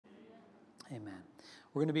Amen.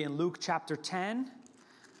 We're going to be in Luke chapter 10.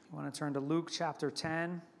 You want to turn to Luke chapter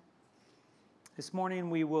 10. This morning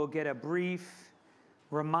we will get a brief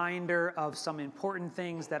reminder of some important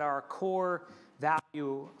things that are a core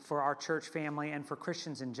value for our church family and for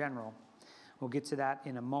Christians in general. We'll get to that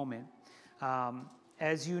in a moment.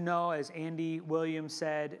 As you know, as Andy Williams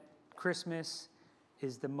said, Christmas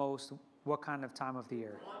is the most, what kind of time of the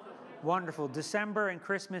year? Wonderful. December and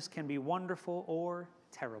Christmas can be wonderful or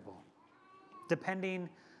terrible, depending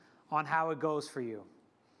on how it goes for you.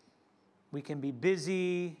 We can be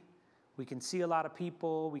busy, we can see a lot of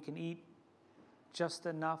people, we can eat just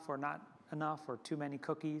enough or not enough or too many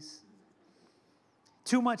cookies,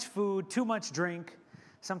 too much food, too much drink.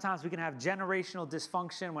 Sometimes we can have generational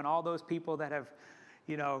dysfunction when all those people that have,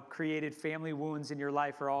 created family wounds in your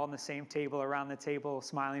life are all on the same table, around the table,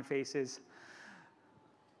 smiling faces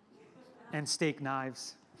and steak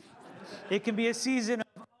knives. It can be a season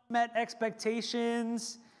of unmet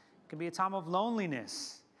expectations. It can be a time of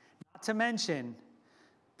loneliness. Not to mention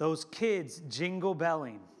those kids jingle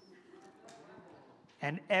belling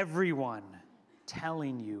and everyone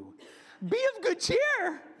telling you, be of good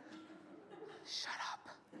cheer. Shut up.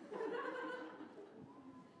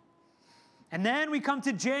 And then we come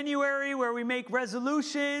to January where we make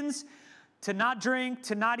resolutions to not drink,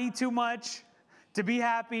 to not eat too much, to be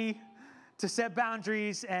happy, to set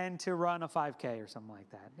boundaries, and to run a 5K or something like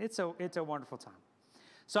that. It's a wonderful time.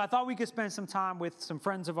 So I thought we could spend some time with some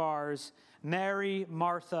friends of ours, Mary,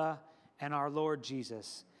 Martha, and our Lord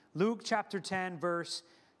Jesus. Luke chapter 10, verse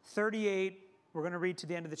 38. We're going to read to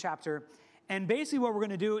the end of the chapter. And basically what we're going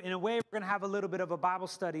to do, in a way, we're going to have a little bit of a Bible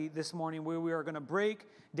study this morning where we are going to break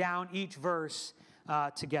down each verse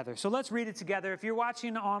together. So let's read it together. If you're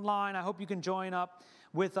watching online, I hope you can join up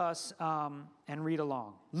with us and read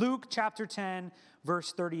along. Luke chapter 10,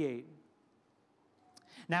 verse 38.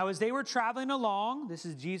 Now, as they were traveling along, this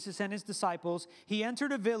is Jesus and his disciples, he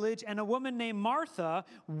entered a village, and a woman named Martha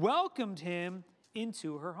welcomed him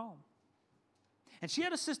into her home. And she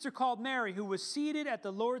had a sister called Mary who was seated at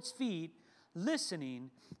the Lord's feet,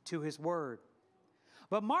 listening to his word.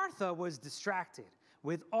 But Martha was distracted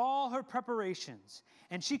with all her preparations,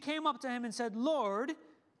 and she came up to him and said, Lord,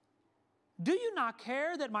 do you not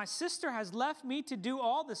care that my sister has left me to do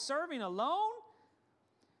all the serving alone?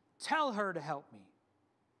 Tell her to help me.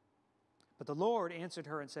 But the Lord answered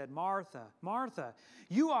her and said, Martha, Martha,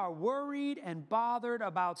 you are worried and bothered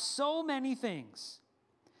about so many things,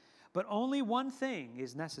 but only one thing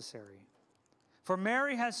is necessary. For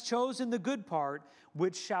Mary has chosen the good part,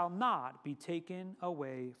 which shall not be taken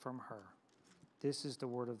away from her. This is the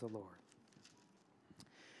word of the Lord.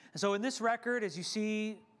 And so in this record, as you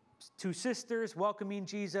see two sisters welcoming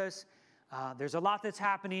Jesus, there's a lot that's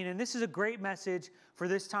happening, and this is a great message for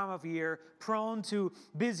this time of year, prone to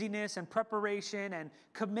busyness and preparation and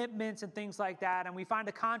commitments and things like that. And we find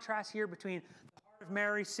a contrast here between the heart of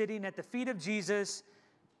Mary sitting at the feet of Jesus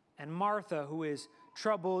and Martha, who is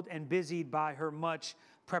troubled and busied by her much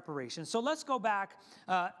preparation. So let's go back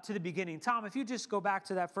to the beginning. Tom, if you just go back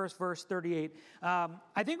to that first verse, 38.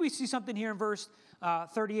 I think we see something here in verse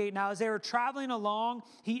 38. Now, as they were traveling along,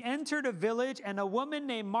 he entered a village, and a woman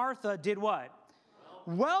named Martha did what?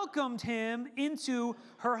 Welcomed him into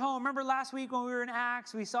her home. Remember last week when we were in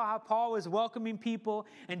Acts, we saw how Paul was welcoming people,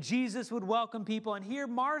 and Jesus would welcome people. And here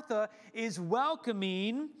Martha is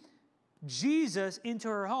welcoming Jesus into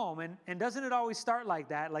her home. And doesn't it always start like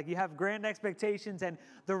that? Like you have grand expectations and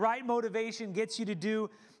the right motivation gets you to do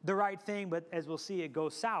the right thing, but as we'll see, it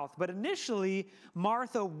goes south. But initially,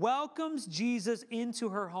 Martha welcomes Jesus into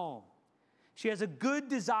her home. She has a good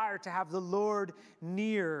desire to have the Lord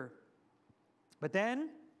near. But then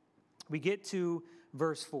we get to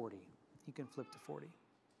verse 40. You can flip to 40.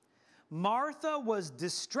 Martha was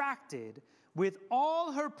distracted with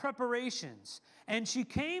all her preparations, and she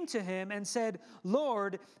came to him and said,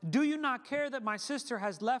 Lord, do you not care that my sister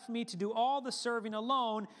has left me to do all the serving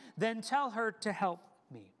alone? Then tell her to help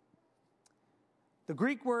me. The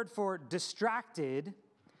Greek word for distracted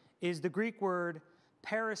is the Greek word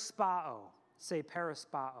perispao. Say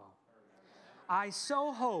perispao. I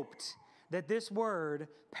so hoped that this word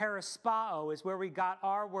perispao is where we got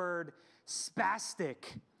our word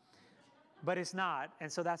spastic. But it's not,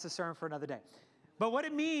 and so that's a sermon for another day. But what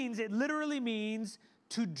it means, it literally means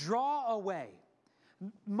to draw away.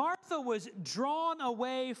 Martha was drawn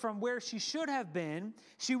away from where she should have been.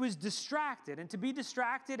 She was distracted, and to be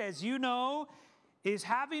distracted, as you know, is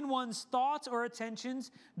having one's thoughts or attentions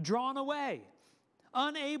drawn away,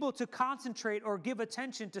 unable to concentrate or give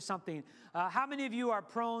attention to something. How many of you are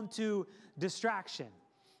prone to distraction?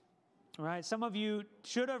 All right, some of you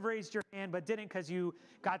should have raised your hand but didn't because you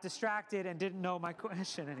got distracted and didn't know my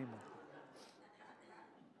question anymore.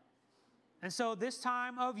 And so this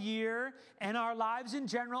time of year and our lives in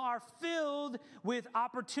general are filled with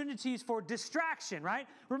opportunities for distraction, right?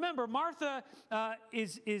 Remember, Martha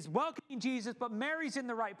is welcoming Jesus, but Mary's in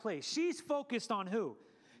the right place. She's focused on who?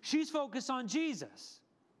 She's focused on Jesus.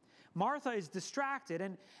 Martha is distracted.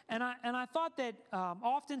 And I thought that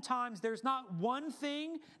oftentimes there's not one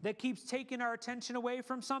thing that keeps taking our attention away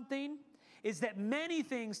from something. Is that many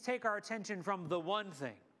things take our attention from the one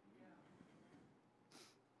thing.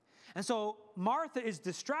 And so Martha is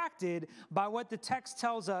distracted by what the text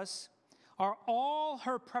tells us are all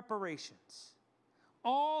her preparations.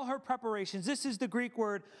 All her preparations. This is the Greek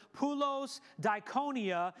word poulos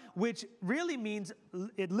diakonia, which really means,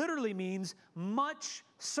 it literally means much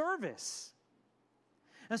service.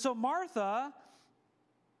 And so Martha,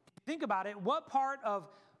 think about it, what part of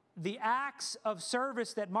the acts of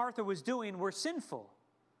service that Martha was doing were sinful?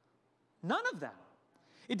 None of them.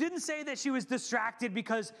 It didn't say that she was distracted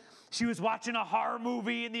because she was watching a horror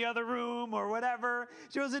movie in the other room or whatever.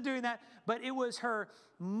 She wasn't doing that. But it was her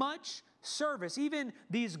much service. Even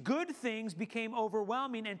these good things became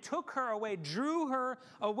overwhelming and took her away, drew her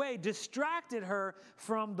away, distracted her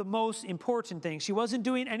from the most important thing. She wasn't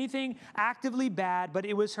doing anything actively bad, but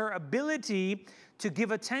it was her ability to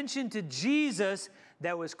give attention to Jesus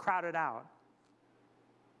that was crowded out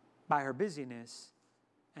by her busyness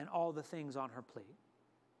and all the things on her plate.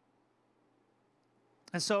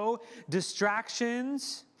 And so,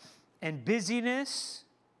 distractions and busyness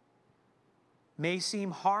may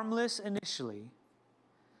seem harmless initially,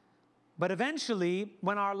 but eventually,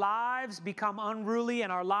 when our lives become unruly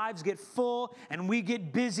and our lives get full and we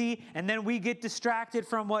get busy and then we get distracted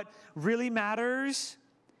from what really matters,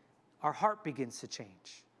 our heart begins to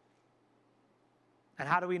change. And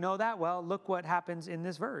how do we know that? Well, look what happens in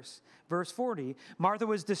this verse. Verse 40, Martha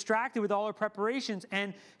was distracted with all her preparations,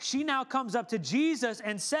 and she now comes up to Jesus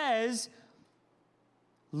and says,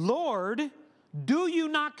 Lord, do you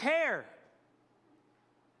not care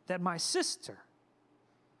that my sister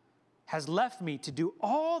has left me to do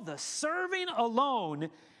all the serving alone?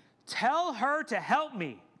 Tell her to help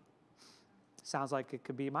me. Sounds like it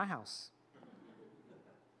could be my house.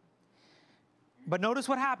 But notice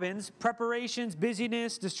what happens. Preparations,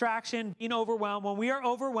 busyness, distraction, being overwhelmed. When we are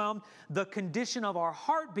overwhelmed, the condition of our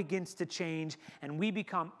heart begins to change and we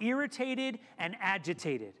become irritated and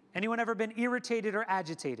agitated. Anyone ever been irritated or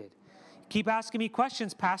agitated? Keep asking me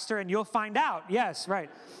questions, Pastor, and you'll find out. Yes, right.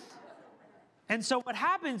 And so what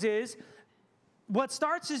happens is, what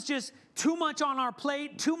starts is just too much on our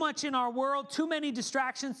plate, too much in our world, too many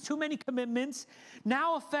distractions, too many commitments,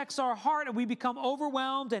 now affects our heart, and we become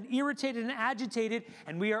overwhelmed and irritated and agitated,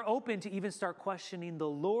 and we are open to even start questioning the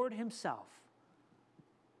Lord himself.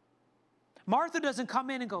 Martha doesn't come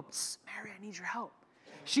in and go, Mary, I need your help.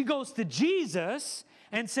 She goes to Jesus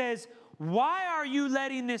and says, why are you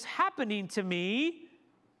letting this happening to me?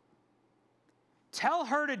 Tell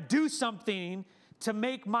her to do something to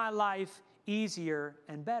make my life easier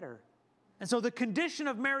and better. And so the condition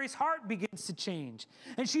of Mary's heart begins to change.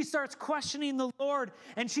 And she starts questioning the Lord,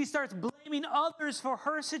 and she starts blaming others for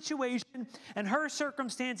her situation and her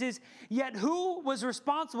circumstances. Yet who was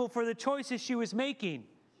responsible for the choices she was making?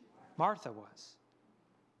 Martha was.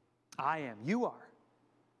 I am. You are.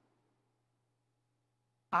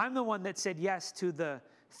 I'm the one that said yes to the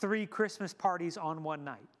 3 Christmas parties on one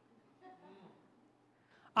night.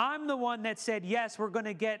 I'm the one that said, yes, we're going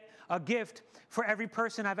to get a gift for every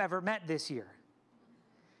person I've ever met this year.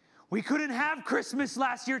 We couldn't have Christmas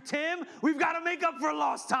last year, Tim. We've got to make up for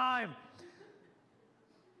lost time.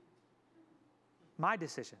 My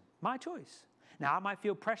decision, my choice. Now, I might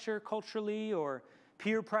feel pressure culturally or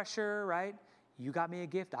peer pressure, right? You got me a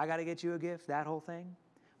gift, I got to get you a gift, that whole thing.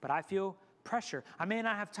 But I feel pressure. I may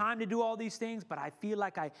not have time to do all these things, but I feel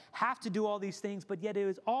like I have to do all these things, but yet it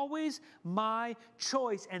is always my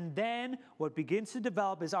choice. And then what begins to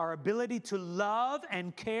develop is our ability to love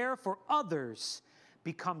and care for others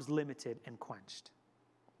becomes limited and quenched.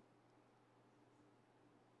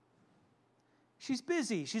 She's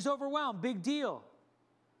busy. She's overwhelmed. Big deal.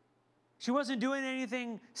 She wasn't doing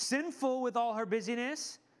anything sinful with all her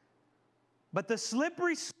busyness, but the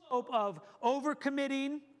slippery slope of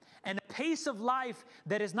overcommitting and a pace of life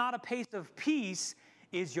that is not a pace of peace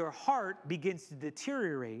is your heart begins to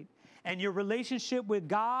deteriorate, and your relationship with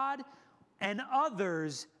God and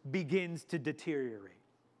others begins to deteriorate.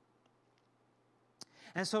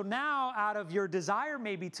 And so now, out of your desire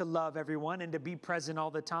maybe to love everyone and to be present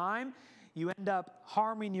all the time, you end up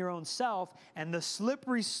harming your own self, and the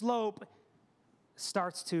slippery slope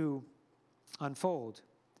starts to unfold.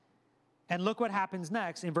 And look what happens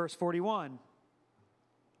next in verse 41.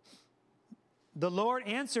 The Lord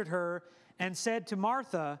answered her and said to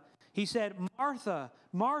Martha, he said, Martha,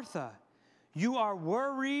 Martha, you are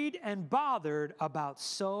worried and bothered about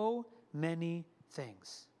so many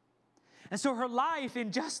things. And so her life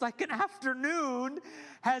in just like an afternoon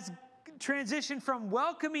has transitioned from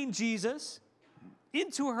welcoming Jesus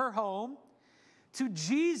into her home to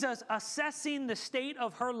Jesus assessing the state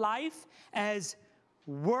of her life as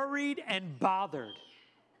worried and bothered.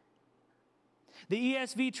 The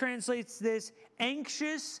ESV translates this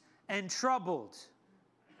anxious and troubled.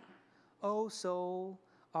 Oh soul,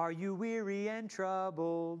 are you weary and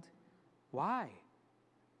troubled? Why?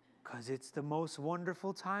 Because it's the most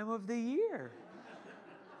wonderful time of the year.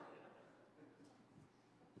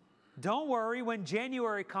 Don't worry, when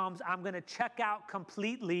January comes, I'm going to check out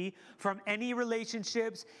completely from any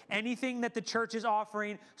relationships, anything that the church is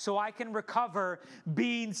offering, so I can recover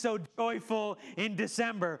being so joyful in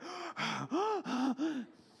December.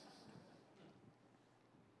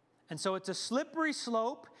 And so it's a slippery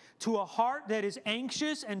slope to a heart that is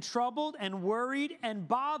anxious and troubled and worried and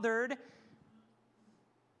bothered.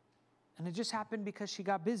 And it just happened because she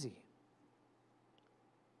got busy.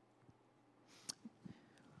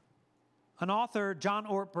 An author, John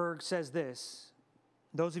Ortberg, says this.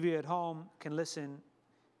 Those of you at home can listen.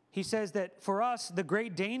 He says that for us, the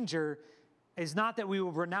great danger is not that we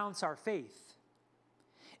will renounce our faith.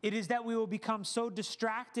 It is that we will become so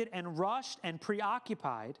distracted and rushed and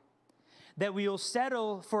preoccupied that we will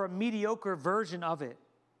settle for a mediocre version of it.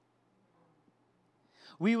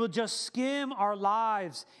 We will just skim our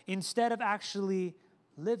lives instead of actually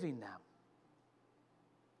living them.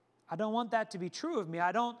 I don't want that to be true of me.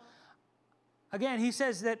 Again, he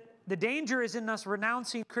says that the danger is in us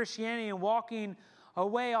renouncing Christianity and walking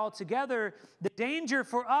away altogether. The danger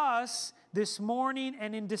for us this morning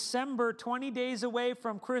and in December, 20 days away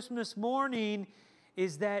from Christmas morning,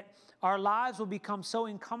 is that our lives will become so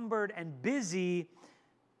encumbered and busy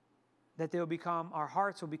that our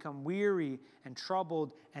hearts will become weary and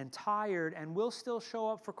troubled and tired, and we'll still show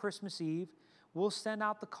up for Christmas Eve. We'll send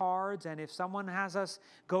out the cards, and if someone has us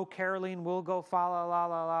go caroling, we'll go fa la la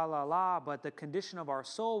la la la la, but the condition of our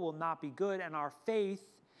soul will not be good, and our faith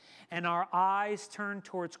and our eyes turned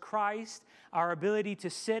towards Christ, our ability to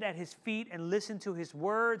sit at His feet and listen to His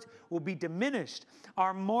words will be diminished.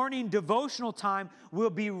 Our morning devotional time will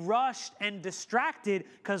be rushed and distracted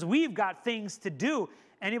because we've got things to do.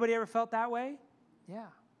 Anybody ever felt that way? Yeah.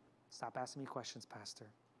 Stop asking me questions, Pastor.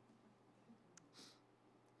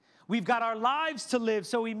 We've got our lives to live,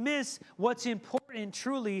 so we miss what's important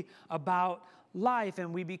truly about life,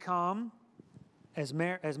 and we become, as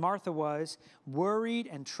Martha was, worried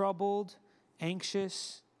and troubled,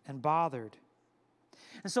 anxious and bothered.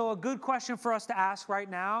 And so a good question for us to ask right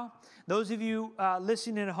now, those of you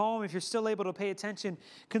listening at home, if you're still able to pay attention,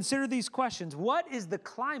 consider these questions. What is the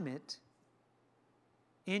climate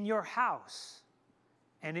in your house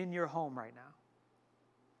and in your home right now?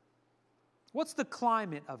 What's the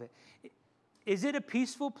climate of it? Is it a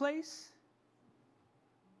peaceful place?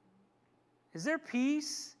 Is there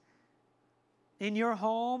peace in your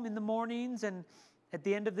home in the mornings and at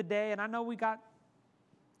the end of the day? And I know we got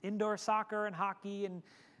indoor soccer and hockey and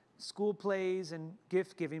school plays and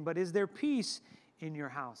gift giving, but is there peace in your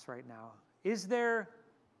house right now? Is there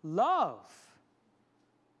love?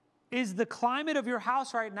 Is the climate of your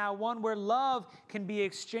house right now one where love can be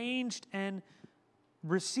exchanged and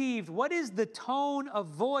received? What is the tone of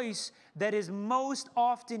voice that is most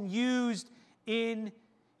often used in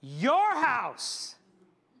your house?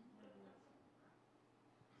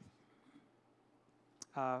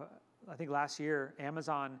 I think last year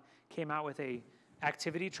Amazon came out with a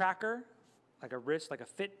activity tracker, like a wrist, like a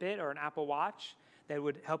Fitbit or an Apple Watch, that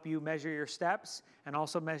would help you measure your steps and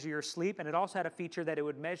also measure your sleep. And it also had a feature that it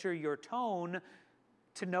would measure your tone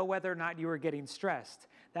to know whether or not you were getting stressed.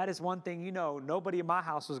 That is one thing nobody in my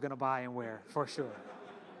house was going to buy and wear, for sure.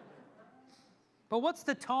 But what's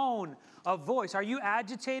the tone of voice? Are you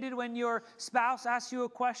agitated when your spouse asks you a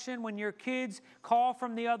question, when your kids call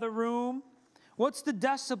from the other room? What's the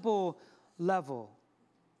decibel level?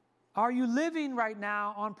 Are you living right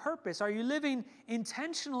now on purpose? Are you living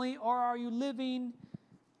intentionally, or are you living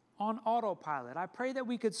on autopilot? I pray that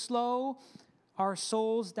we could slow our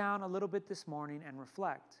souls down a little bit this morning and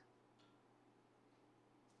reflect.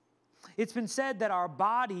 It's been said that our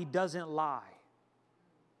body doesn't lie.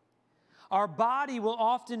 Our body will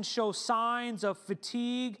often show signs of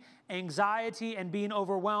fatigue, anxiety, and being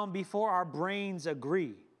overwhelmed before our brains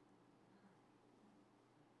agree.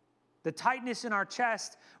 The tightness in our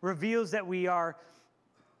chest reveals that we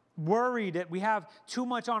worried, that we have too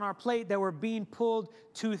much on our plate, that we're being pulled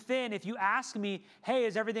too thin. If you ask me, hey,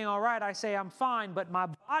 is everything all right? I say I'm fine, but my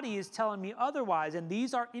body is telling me otherwise. And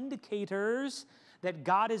these are indicators that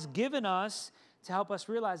God has given us to help us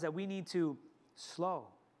realize that we need to slow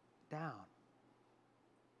down.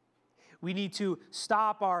 We need to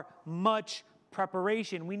stop our much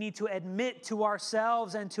preparation. We need to admit to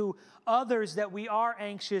ourselves and to others that we are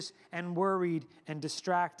anxious and worried and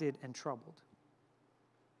distracted and troubled.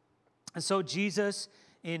 And so Jesus,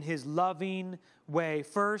 in his loving way,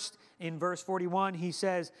 first in verse 41, he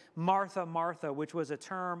says, Martha, Martha, which was a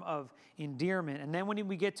term of endearment. And then when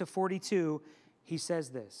we get to 42, he says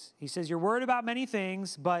this. He says, you're worried about many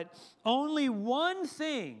things, but only one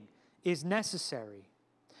thing is necessary.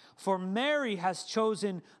 For Mary has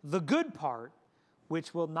chosen the good part,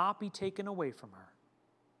 which will not be taken away from her.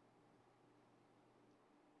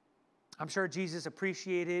 I'm sure Jesus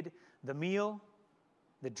appreciated the meal,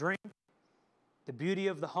 the drink, the beauty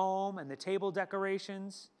of the home and the table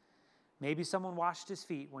decorations. Maybe someone washed his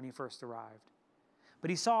feet when he first arrived. But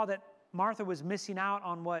he saw that Martha was missing out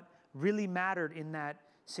on what really mattered in that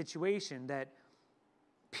situation, that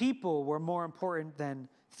people were more important than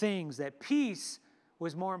things, that peace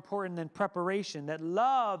was more important than preparation, that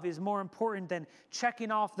love is more important than checking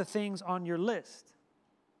off the things on your list.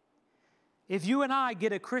 If you and I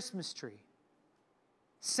get a Christmas tree,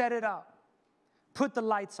 set it up, put the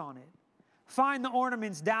lights on it, find the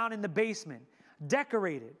ornaments down in the basement,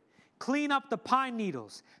 decorate it, clean up the pine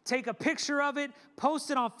needles, take a picture of it, post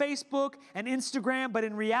it on Facebook and Instagram, but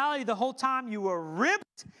in reality, the whole time you were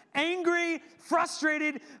ripped, angry,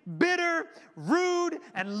 frustrated, bitter, rude,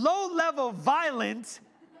 and low-level violent,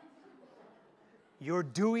 you're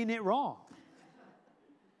doing it wrong.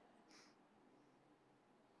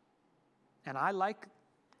 And I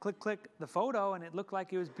click the photo, and it looked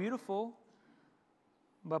like it was beautiful,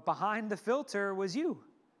 but behind the filter was you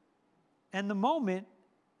and the moment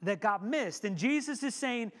that got missed. And Jesus is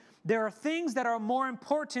saying there are things that are more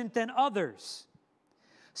important than others.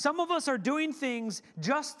 Some of us are doing things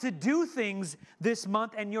just to do things this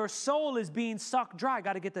month, and your soul is being sucked dry.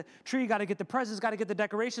 Got to get the tree, got to get the presents, got to get the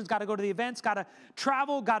decorations, got to go to the events, got to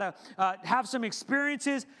travel, got to have some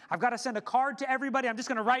experiences. I've got to send a card to everybody. I'm just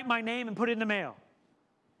going to write my name and put it in the mail.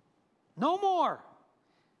 No more.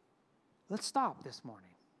 Let's stop this morning.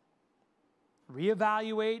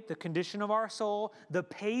 Reevaluate the condition of our soul, the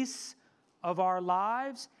pace of our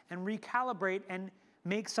lives, and recalibrate and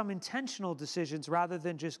make some intentional decisions rather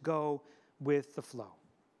than just go with the flow.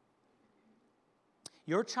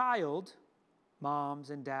 Your child, moms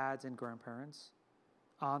and dads and grandparents,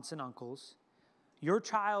 aunts and uncles, your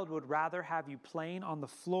child would rather have you playing on the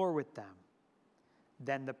floor with them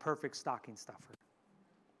than the perfect stocking stuffer.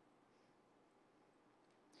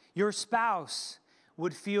 Your spouse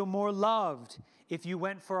would feel more loved if you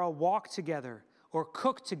went for a walk together or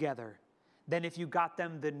cooked together than if you got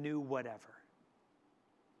them the new whatever.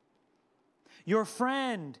 Your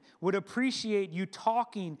friend would appreciate you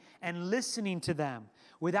talking and listening to them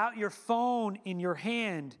without your phone in your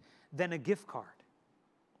hand than a gift card.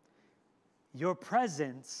 Your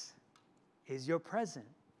presence is your present.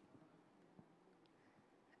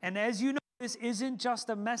 And as you know, this isn't just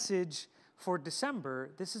a message for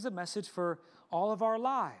December. This is a message for all of our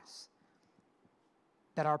lives.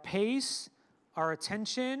 That our pace, our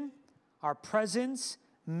attention, our presence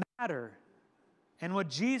matter. And what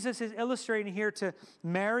Jesus is illustrating here to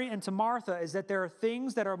Mary and to Martha is that there are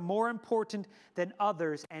things that are more important than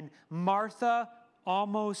others, and Martha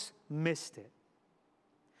almost missed it.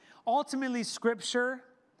 Ultimately, Scripture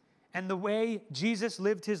and the way Jesus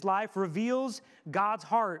lived his life reveals God's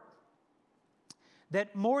heart,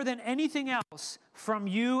 that more than anything else from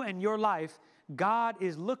you and your life, God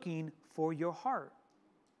is looking for your heart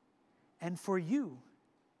and for you.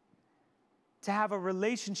 To have a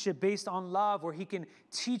relationship based on love where he can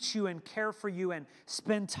teach you and care for you and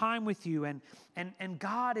spend time with you. And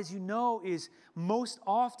God, as you know, is most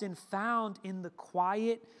often found in the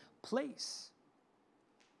quiet place.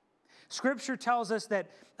 Scripture tells us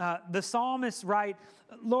that the psalmist write,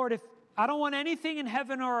 Lord, if I don't want anything in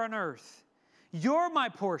heaven or on earth, you're my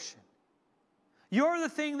portion. You're the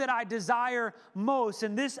thing that I desire most.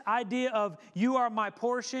 And this idea of you are my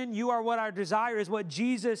portion, you are what I desire, is what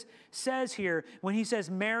Jesus says here when he says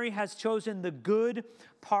Mary has chosen the good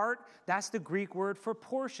part. That's the Greek word for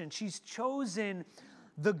portion. She's chosen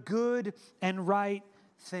the good and right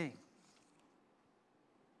thing.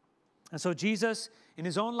 And so Jesus, in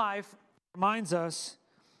his own life, reminds us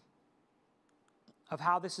of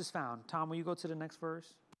how this is found. Tom, will you go to the next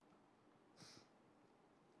verse?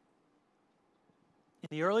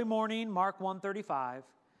 In the early morning, Mark 1:35,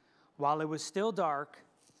 while it was still dark,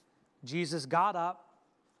 Jesus got up,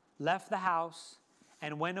 left the house,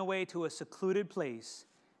 and went away to a secluded place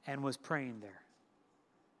and was praying there.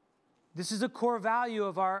 This is a core value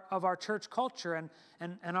of our church culture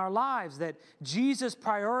and our lives, that Jesus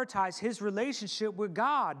prioritized his relationship with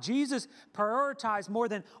God. Jesus prioritized more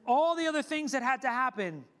than all the other things that had to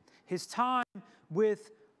happen, his time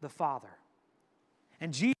with the Father.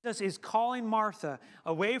 And Jesus is calling Martha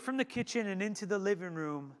away from the kitchen and into the living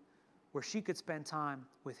room where she could spend time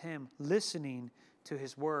with him, listening to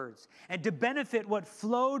his words, and to benefit what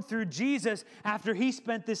flowed through Jesus after he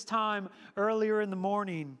spent this time earlier in the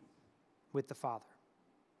morning with the Father.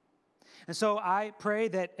 And so I pray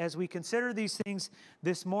that as we consider these things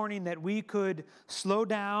this morning, that we could slow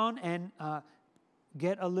down and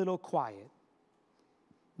get a little quiet.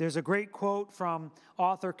 There's a great quote from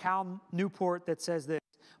author Cal Newport that says this: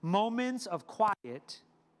 "Moments of quiet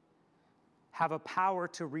have a power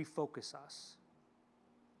to refocus us."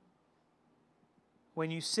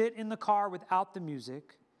 When you sit in the car without the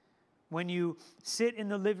music, when you sit in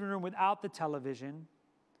the living room without the television,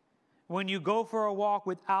 when you go for a walk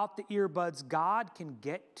without the earbuds, God can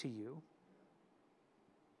get to you.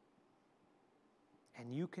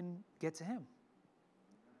 And you can get to him.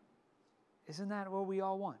 Isn't that what we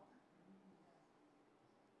all want?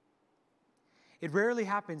 It rarely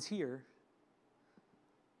happens here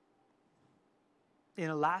in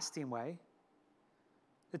a lasting way.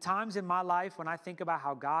 The times in my life when I think about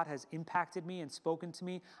how God has impacted me and spoken to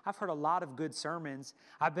me, I've heard a lot of good sermons.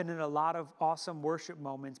 I've been in a lot of awesome worship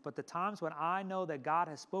moments, but the times when I know that God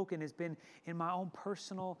has spoken has been in my own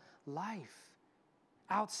personal life,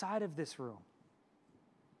 outside of this room.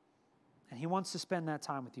 And he wants to spend that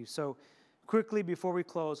time with you. So quickly before we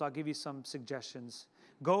close, I'll give you some suggestions.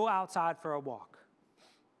 Go outside for a walk.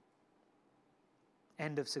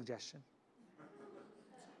 End of suggestion.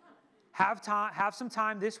 Have some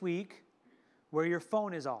time this week where your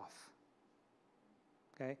phone is off.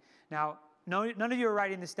 Okay? Now, none of you are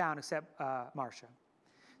writing this down except Marcia.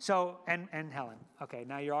 So, and Helen. Okay,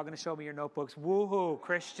 now you're all going to show me your notebooks. Woohoo,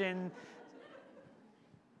 Christian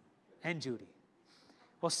and Judy.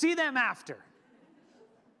 Well, see them after.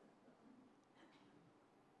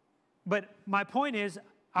 But my point is,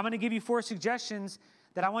 I'm going to give you 4 suggestions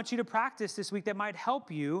that I want you to practice this week that might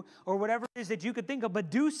help you, or whatever it is that you could think of,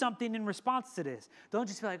 but do something in response to this. Don't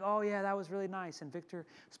just be like, oh yeah, that was really nice, and Victor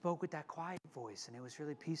spoke with that quiet voice, and it was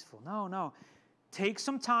really peaceful. No. Take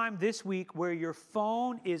some time this week where your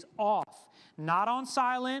phone is off, not on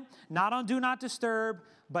silent, not on do not disturb,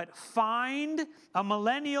 but find a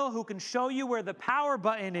millennial who can show you where the power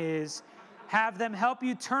button is, have them help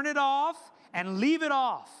you turn it off, and leave it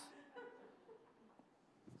off.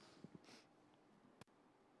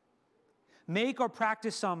 Make or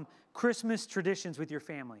practice some Christmas traditions with your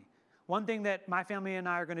family. One thing that my family and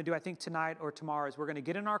I are going to do, I think tonight or tomorrow, is we're going to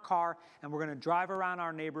get in our car and we're going to drive around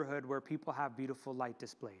our neighborhood where people have beautiful light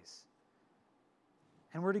displays.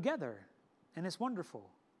 And we're together, and it's wonderful.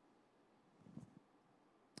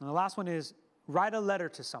 And the last one is write a letter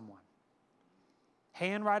to someone.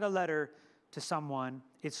 Handwrite a letter to someone.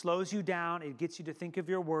 It slows you down, it gets you to think of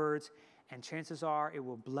your words, and chances are it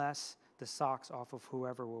will bless the socks off of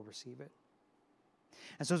whoever will receive it.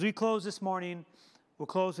 And so as we close this morning, we'll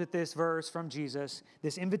close with this verse from Jesus,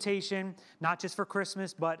 this invitation, not just for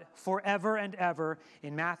Christmas, but forever and ever,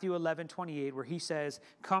 in Matthew 11:28, where he says,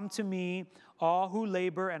 "Come to me, all who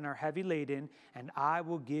labor and are heavy laden, and I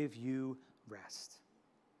will give you rest.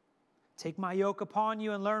 Take my yoke upon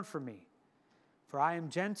you and learn from me, for I am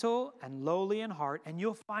gentle and lowly in heart, and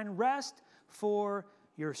you'll find rest for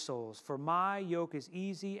your souls. For my yoke is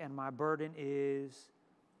easy and my burden is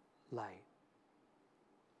light."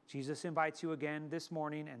 Jesus invites you again this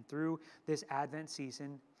morning and through this Advent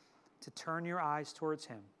season to turn your eyes towards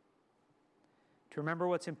him, to remember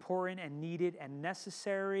what's important and needed and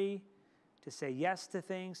necessary, to say yes to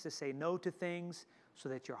things, to say no to things, so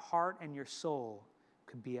that your heart and your soul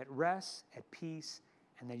could be at rest, at peace,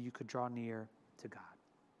 and that you could draw near to God.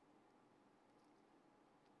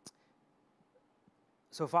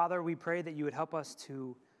 So, Father, we pray that you would help us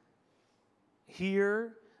to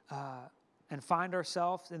hear and find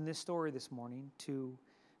ourselves in this story this morning, to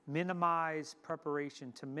minimize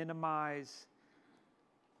preparation, to minimize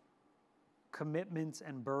commitments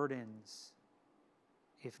and burdens,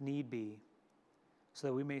 if need be, so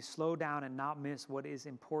that we may slow down and not miss what is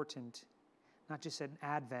important, not just in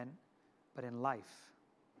Advent, but in life.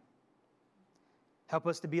 Help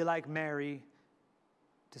us to be like Mary,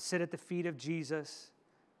 to sit at the feet of Jesus,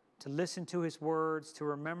 to listen to his words, to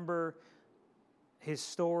remember his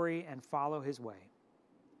story and follow his way.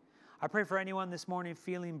 I pray for anyone this morning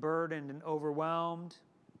feeling burdened and overwhelmed.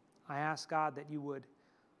 I ask, God, that you would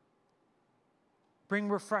bring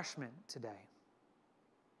refreshment today.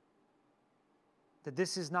 That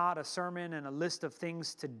this is not a sermon and a list of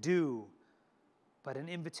things to do, but an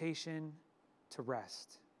invitation to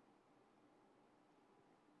rest.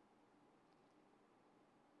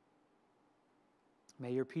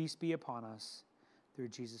 May your peace be upon us through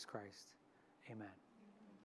Jesus Christ. Amen.